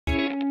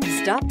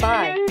Stop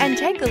by and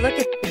take a look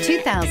at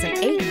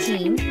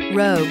 2018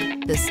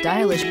 Rogue. The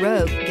stylish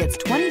Rogue gets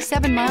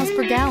 27 miles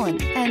per gallon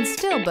and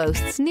still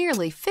boasts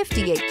nearly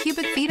 58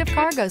 cubic feet of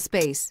cargo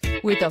space.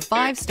 With a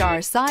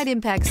 5-star side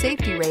impact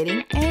safety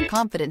rating and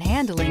confident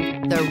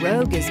handling, the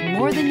Rogue is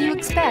more than you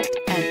expect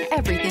and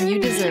everything you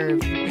deserve.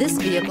 This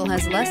vehicle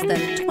has less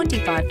than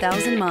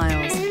 25,000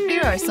 miles.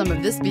 Here are some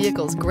of this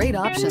vehicle's great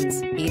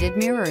options: heated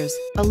mirrors,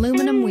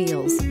 aluminum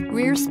wheels,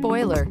 rear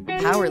spoiler,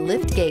 power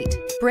lift gate,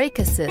 brake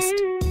assist,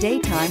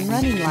 daytime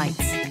running lights,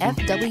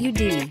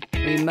 FWD,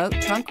 remote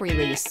trunk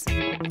release,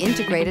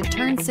 integrated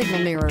turn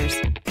signal mirrors,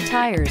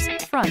 tires,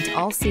 front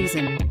all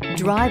season.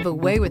 Drive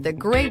away with a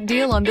great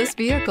deal on this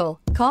vehicle.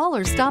 Call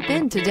or stop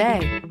in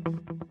today.